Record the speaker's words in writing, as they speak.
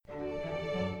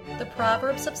The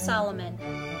Proverbs of Solomon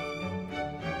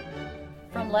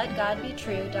from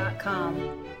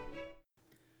LetGodBetrue.com.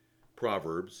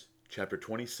 Proverbs chapter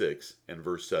 26 and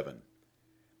verse 7.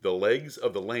 The legs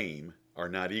of the lame are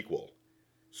not equal,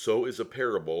 so is a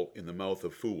parable in the mouth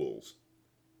of fools.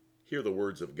 Hear the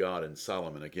words of God in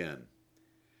Solomon again.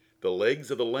 The legs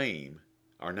of the lame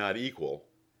are not equal,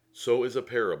 so is a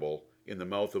parable in the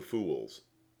mouth of fools.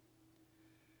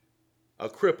 A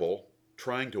cripple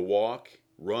trying to walk,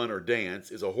 run, or dance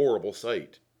is a horrible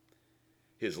sight.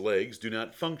 His legs do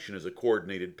not function as a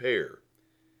coordinated pair.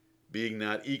 Being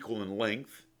not equal in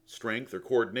length, strength, or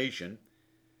coordination,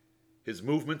 his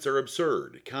movements are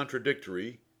absurd,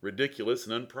 contradictory, ridiculous,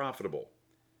 and unprofitable.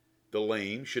 The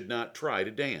lame should not try to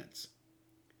dance.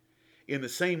 In the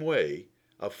same way,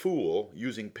 a fool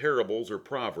using parables or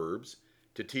proverbs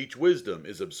to teach wisdom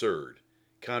is absurd,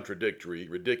 contradictory,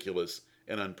 ridiculous,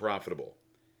 and unprofitable.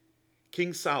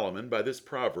 King Solomon, by this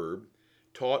proverb,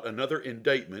 taught another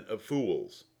indictment of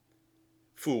fools.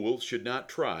 Fools should not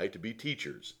try to be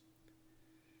teachers.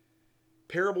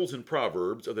 Parables and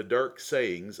proverbs are the dark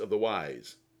sayings of the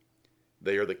wise.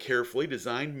 They are the carefully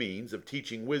designed means of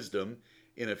teaching wisdom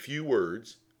in a few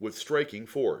words with striking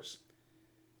force.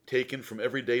 Taken from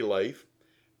everyday life,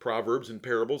 proverbs and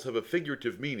parables have a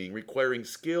figurative meaning requiring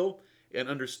skill and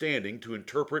understanding to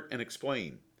interpret and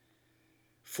explain.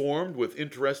 Formed with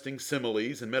interesting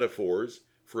similes and metaphors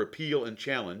for appeal and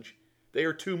challenge, they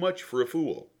are too much for a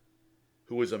fool,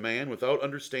 who is a man without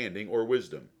understanding or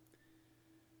wisdom.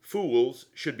 Fools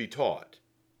should be taught.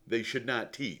 They should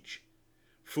not teach.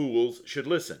 Fools should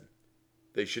listen.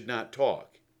 They should not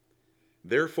talk.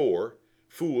 Therefore,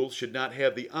 fools should not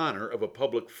have the honor of a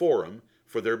public forum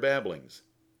for their babblings,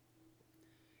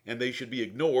 and they should be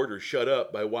ignored or shut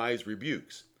up by wise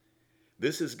rebukes.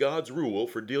 This is God's rule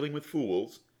for dealing with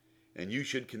fools, and you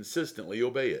should consistently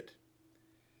obey it.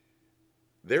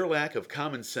 Their lack of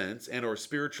common sense and or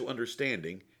spiritual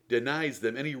understanding denies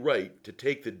them any right to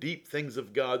take the deep things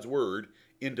of God's word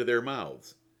into their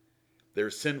mouths.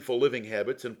 Their sinful living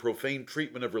habits and profane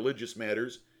treatment of religious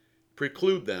matters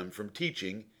preclude them from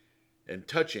teaching and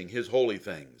touching his holy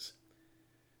things.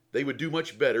 They would do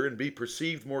much better and be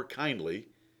perceived more kindly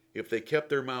if they kept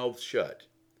their mouths shut.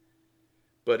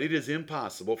 But it is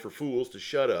impossible for fools to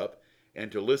shut up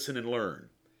and to listen and learn.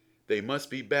 They must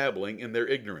be babbling in their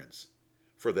ignorance,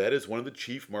 for that is one of the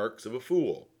chief marks of a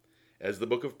fool, as the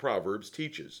book of Proverbs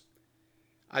teaches.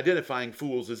 Identifying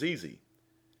fools is easy.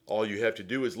 All you have to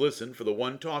do is listen for the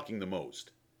one talking the most.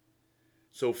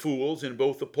 So fools in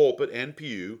both the pulpit and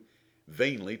pew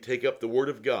vainly take up the word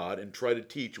of God and try to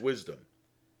teach wisdom.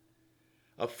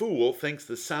 A fool thinks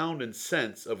the sound and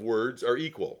sense of words are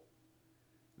equal,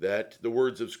 that the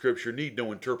words of Scripture need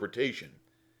no interpretation.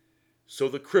 So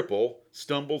the cripple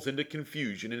stumbles into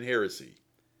confusion and heresy.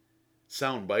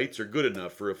 Sound bites are good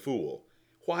enough for a fool.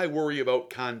 Why worry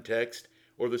about context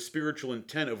or the spiritual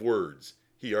intent of words?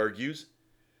 He argues.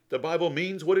 The Bible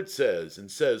means what it says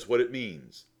and says what it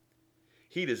means.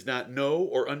 He does not know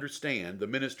or understand the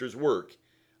minister's work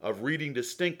of reading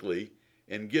distinctly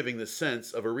and giving the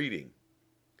sense of a reading.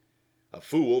 A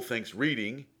fool thinks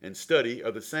reading and study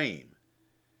are the same.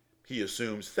 He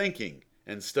assumes thinking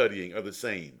and studying are the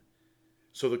same.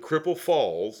 So the cripple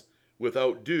falls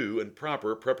without due and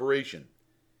proper preparation.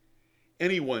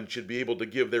 Anyone should be able to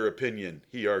give their opinion,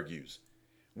 he argues.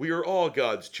 We are all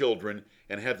God's children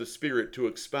and have the Spirit to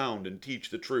expound and teach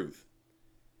the truth.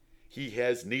 He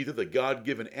has neither the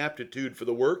God-given aptitude for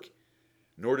the work,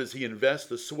 nor does he invest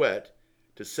the sweat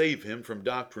to save him from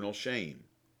doctrinal shame.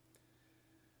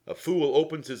 A fool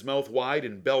opens his mouth wide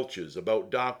and belches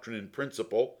about doctrine and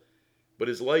principle, but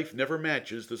his life never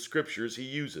matches the scriptures he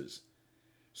uses.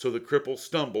 So the cripple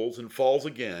stumbles and falls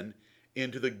again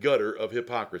into the gutter of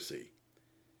hypocrisy.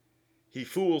 He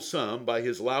fools some by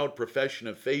his loud profession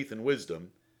of faith and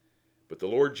wisdom, but the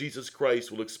Lord Jesus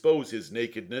Christ will expose his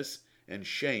nakedness and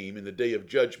shame in the day of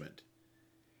judgment.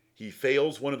 He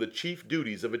fails one of the chief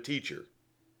duties of a teacher,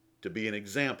 to be an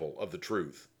example of the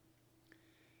truth.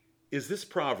 Is this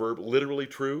proverb literally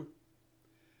true?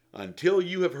 Until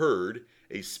you have heard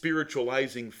a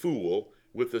spiritualizing fool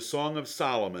with the Song of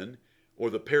Solomon or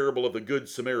the parable of the Good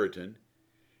Samaritan,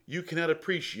 you cannot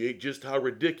appreciate just how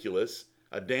ridiculous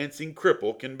a dancing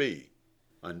cripple can be.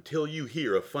 Until you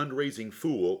hear a fundraising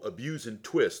fool abuse and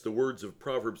twist the words of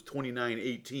Proverbs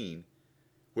 29:18,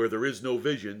 where there is no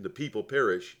vision, the people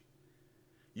perish,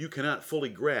 you cannot fully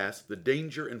grasp the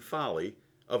danger and folly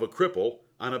of a cripple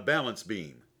on a balance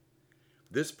beam.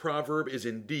 This proverb is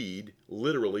indeed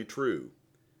literally true.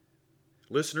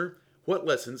 Listener, what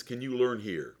lessons can you learn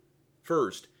here?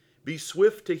 First, be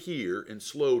swift to hear and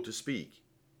slow to speak.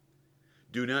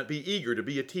 Do not be eager to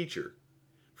be a teacher,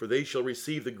 for they shall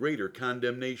receive the greater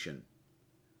condemnation.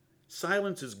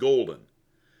 Silence is golden,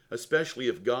 especially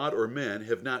if God or men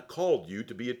have not called you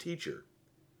to be a teacher.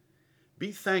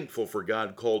 Be thankful for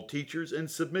God-called teachers and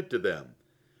submit to them,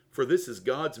 for this is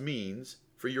God's means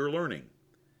for your learning.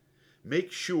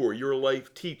 Make sure your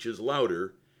life teaches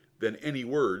louder than any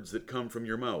words that come from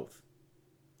your mouth.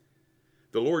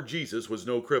 The Lord Jesus was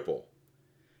no cripple.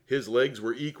 His legs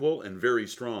were equal and very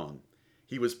strong.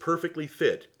 He was perfectly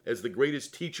fit as the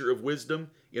greatest teacher of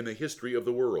wisdom in the history of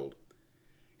the world.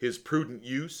 His prudent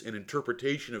use and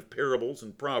interpretation of parables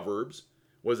and proverbs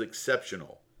was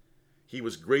exceptional. He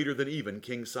was greater than even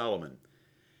King Solomon.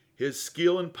 His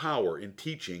skill and power in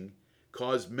teaching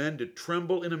caused men to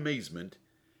tremble in amazement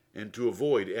and to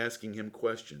avoid asking him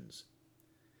questions.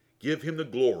 Give him the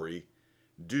glory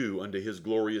due unto his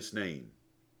glorious name.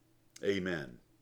 Amen.